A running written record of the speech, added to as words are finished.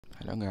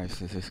Hello guys,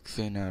 this is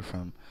Xena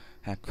from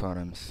Hack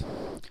Forums.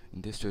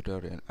 In this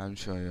tutorial, I'll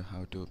show you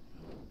how to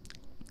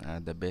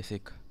the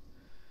basic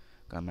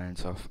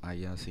commands of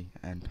IRC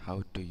and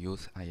how to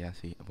use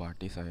IRC, what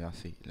is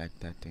IRC, like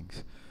that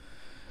things.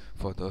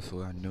 For those who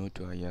are new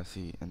to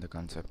IRC and the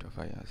concept of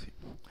IRC.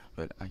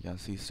 Well,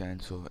 IRC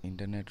stands for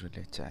Internet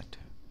Relay Chat.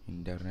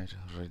 Internet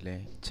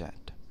Relay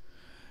Chat.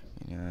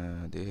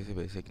 This is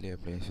basically a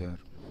place where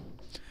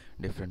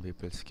different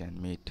peoples can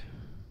meet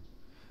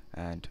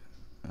and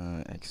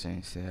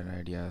exchange their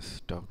ideas,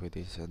 talk with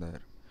each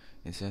other.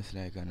 It's just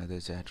like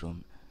another chat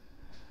room,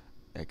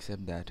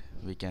 except that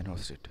we can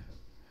host it.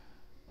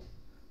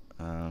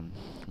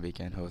 We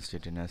can host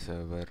it in a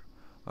server,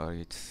 or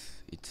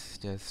it's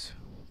just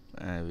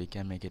we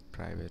can make it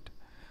private,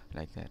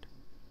 like that.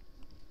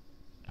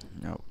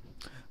 Now,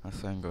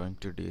 so I'm going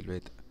to deal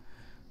with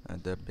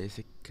the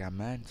basic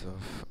commands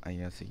of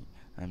IRC.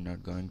 I'm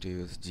not going to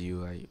use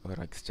GUI or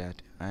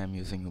Xchat. I am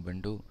using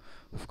Ubuntu,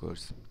 of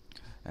course.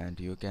 And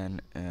you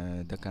can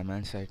the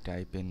commands I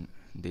type in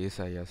these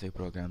IRC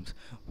programs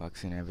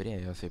works in every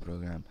IRC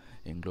program,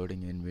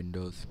 including in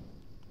Windows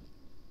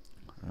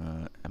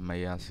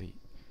IRC.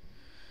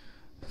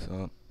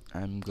 So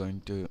I'm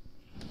going to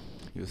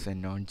use a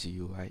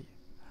non-GUI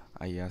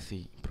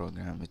IRC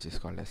program which is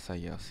called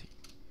SIRC.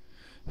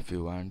 If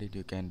you want it,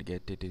 you can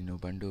get it in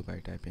Ubuntu by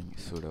typing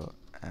sudo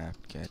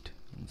apt-get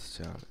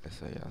install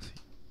SIRC.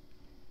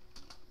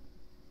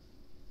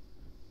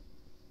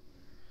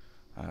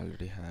 I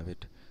already have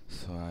it,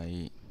 so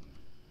I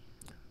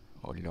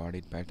load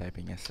it by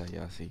typing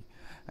SIRC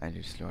and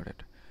it's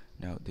loaded.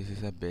 Now this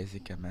is a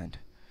basic command.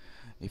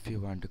 If you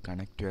want to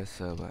connect to a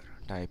server,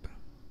 type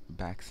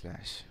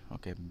backslash,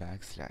 okay,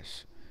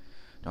 backslash,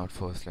 not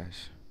forward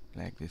slash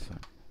like this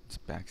one. It's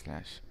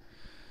backslash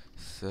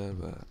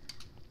server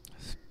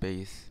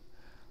space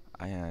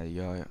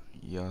your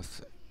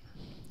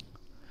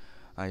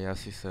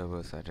IRC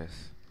server's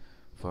address,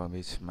 for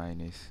which mine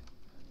is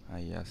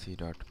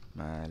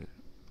irc.malvaga.com.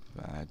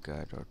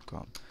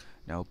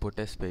 Now put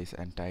a space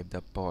and type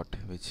the port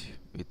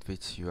with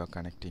which you are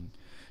connecting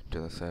to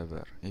the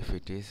server, if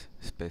it is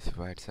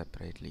specified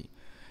separately,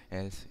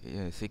 else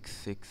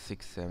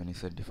 6667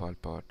 is a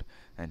default port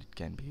and it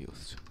can be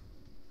used.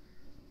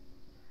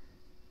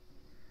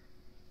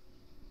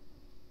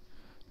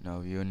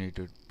 Now you need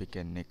to pick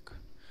a nick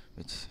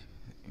which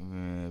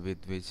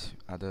with which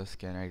others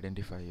can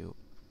identify you.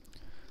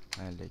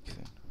 I'll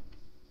explain.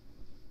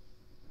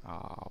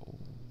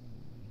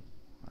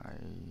 I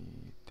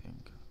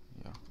think,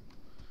 yeah,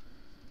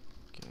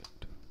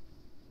 get,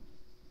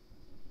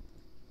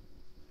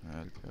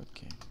 I'll be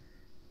okay.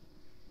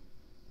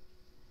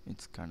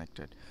 It's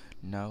connected.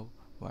 Now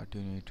what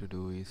you need to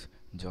do is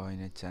join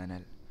a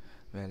channel.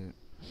 Well,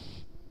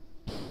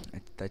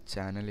 the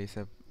channel is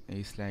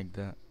like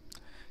the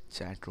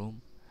chat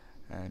room,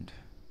 and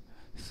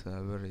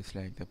server is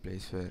like the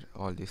place where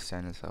all these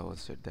channels are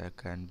hosted. There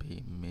can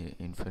be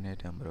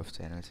infinite number of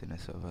channels in a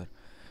server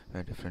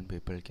where different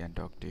people can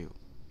talk to you.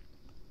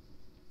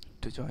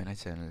 To join a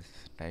channel,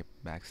 type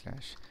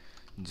backslash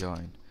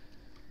join,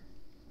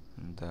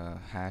 the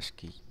hash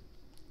key,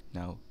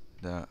 now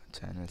the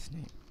channel's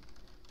name.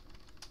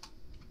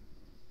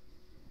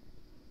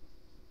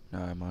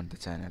 Now I'm on the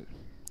channel.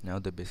 Now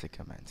the basic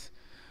commands.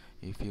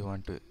 If you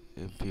want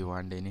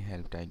any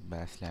help, type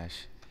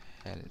backslash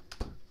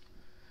help.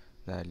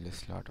 There are a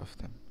lot of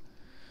them.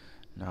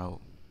 Now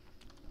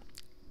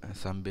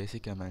some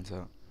basic commands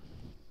are,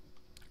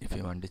 if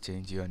you want to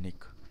change your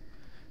nick,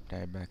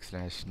 type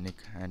backslash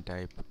nick and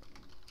type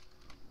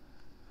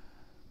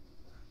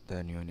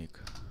the new nick.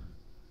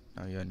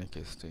 Now your nick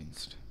is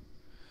changed.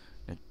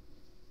 Nick,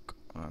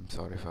 I'm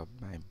sorry for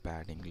my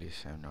bad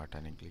English, I'm not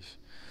an English.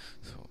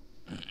 So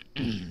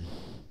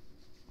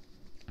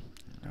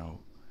now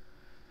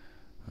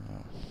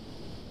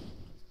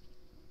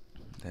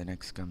the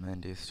next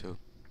command is to,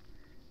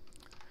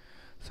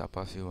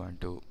 suppose you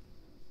want to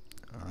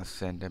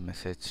send a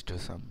message to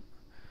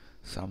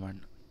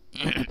someone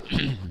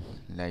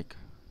like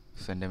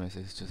send a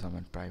message to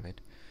someone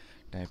private,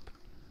 type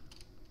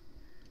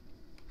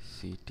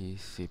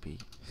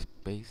ctcp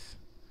space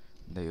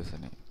the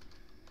username.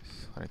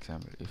 For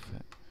example, if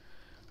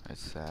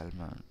it's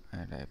Salman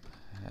and type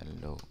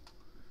hello,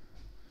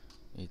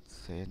 it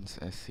sends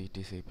a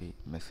ctcp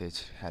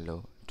message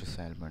hello to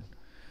Salman.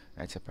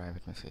 That's a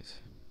private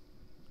message.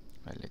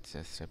 Well, it's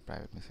just a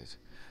private message.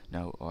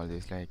 Now all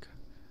these like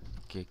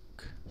kick,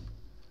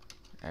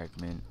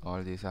 admin,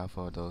 all these are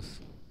for those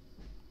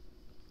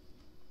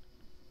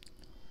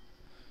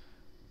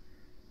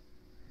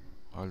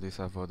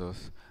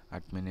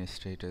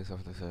administrators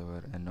of the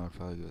server and not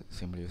for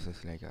simple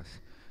users like us.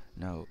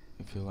 Now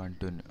if you want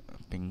to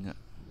ping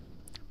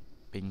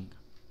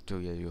to a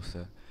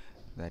user,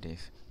 that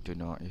is to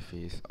know if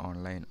he is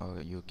online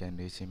or you can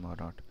reach him or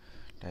not,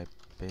 type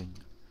ping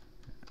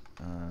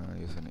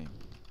username.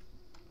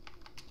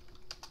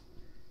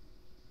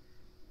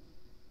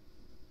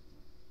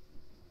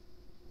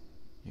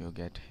 You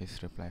get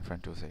his reply from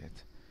 2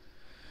 seconds.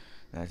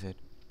 That's it.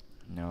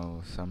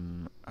 Now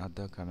some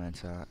other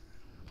commands are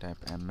type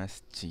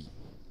msg.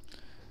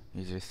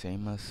 It is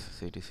same as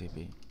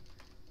ctcp,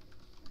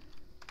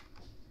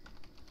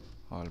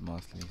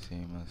 almost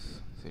same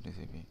as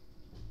ctcp.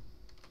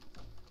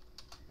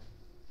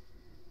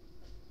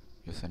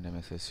 You send a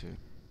message to it.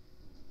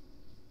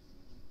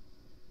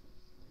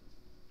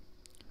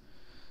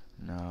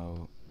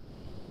 Now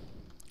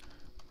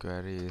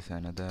query is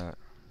another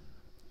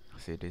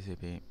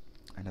ctcp,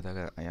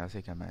 another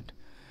IRC command,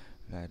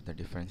 where the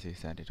difference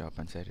is that it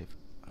opens a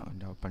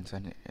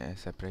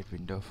separate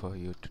window for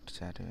you to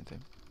chat with him.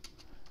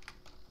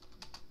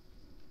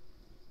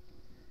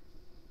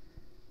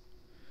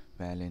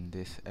 Well, in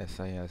this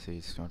SIRC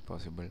it's not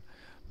possible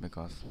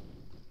because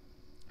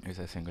it's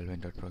a single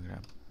window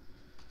program.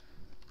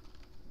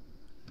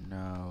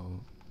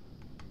 Now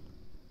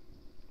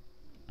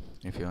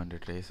if you want to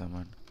trace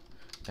someone,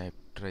 type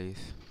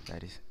trace,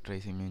 that is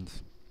tracing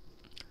means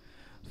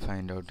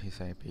find out his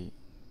IP.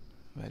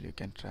 Well, you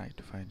can try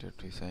to find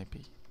out his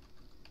IP.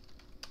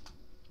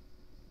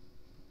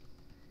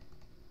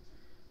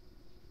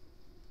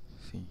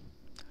 See,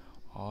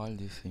 all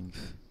these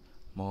things,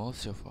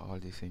 most of all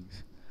these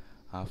things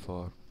are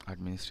for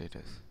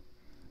administrators.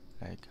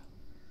 Like,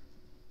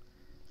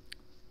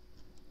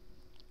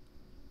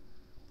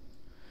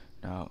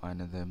 now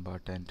another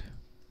important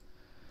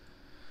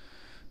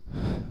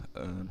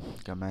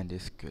command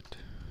is quit.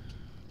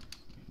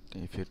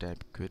 If you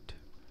type quit,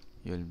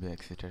 you will be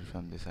exited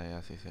from this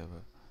IRC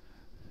server.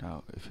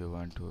 Now if you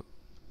want to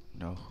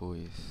know who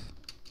is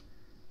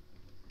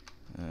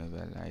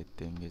well, I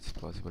think it's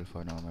possible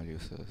for normal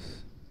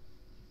users.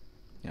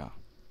 Yeah,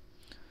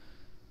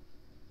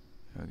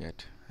 you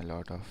get a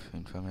lot of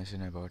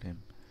information about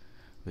him,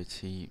 which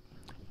he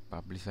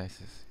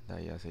publicizes the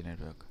IRC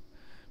network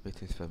with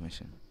his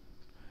permission.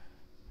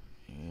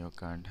 You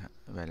can't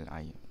well,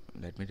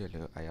 let me tell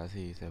you,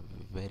 IRC is a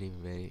very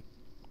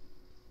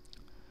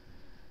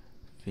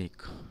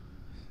weak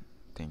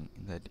thing,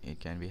 that it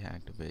can be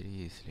hacked very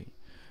easily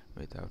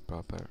without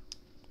proper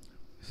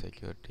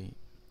security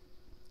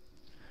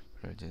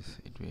privileges.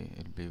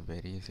 It'll be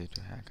very easy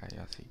to hack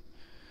IRC.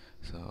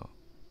 So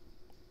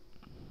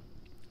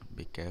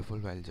be careful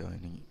while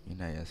joining in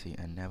IRC,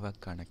 and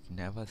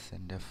never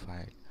send a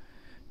file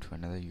to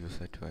another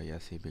user to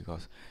IRC,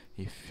 because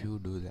if you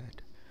do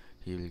that,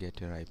 he will get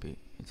your IP.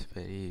 It's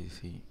very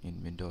easy.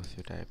 In Windows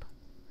you type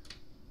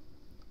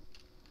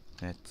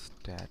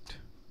netstat,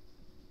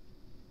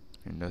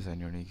 Windows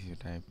and Unix you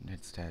type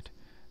netstat,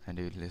 and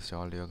it will list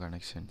all your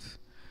connections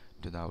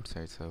to the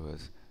outside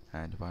servers,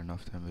 and one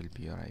of them will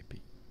be your IP.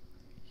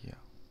 Yeah,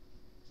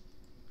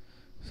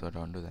 so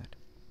don't do that.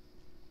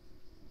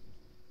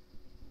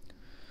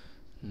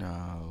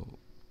 Now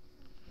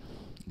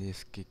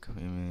this kick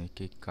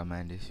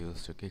command is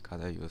used to kick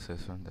other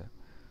users from the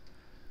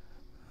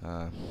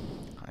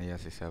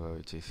IRC server,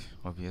 which is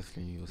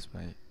obviously used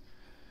by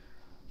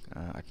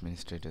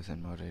administrators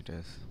and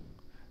moderators.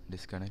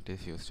 Disconnect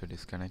is used to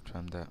disconnect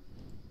from the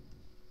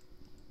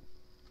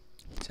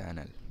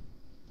channel.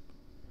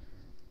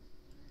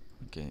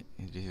 Okay,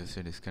 it is used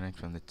to disconnect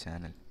from the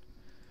channel.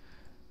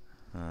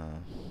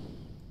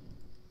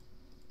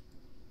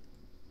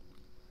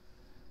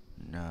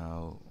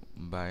 Now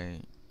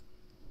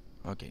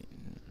okay,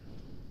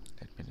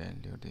 let me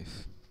tell you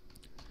this.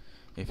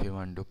 If you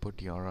want to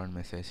put your own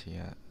message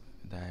here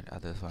that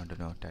others want to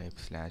know, type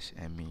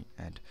 /me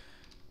and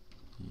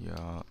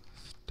your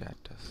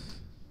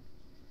status.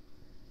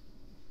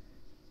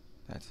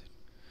 That's it.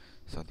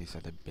 So these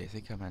are the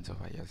basic commands of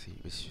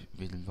IRC, which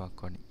will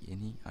work on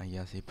any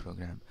IRC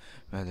program,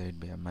 whether it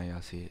be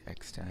MIRC,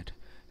 exstat,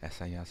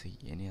 SIRC,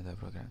 any other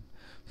program.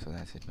 So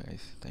that's it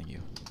guys, thank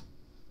you.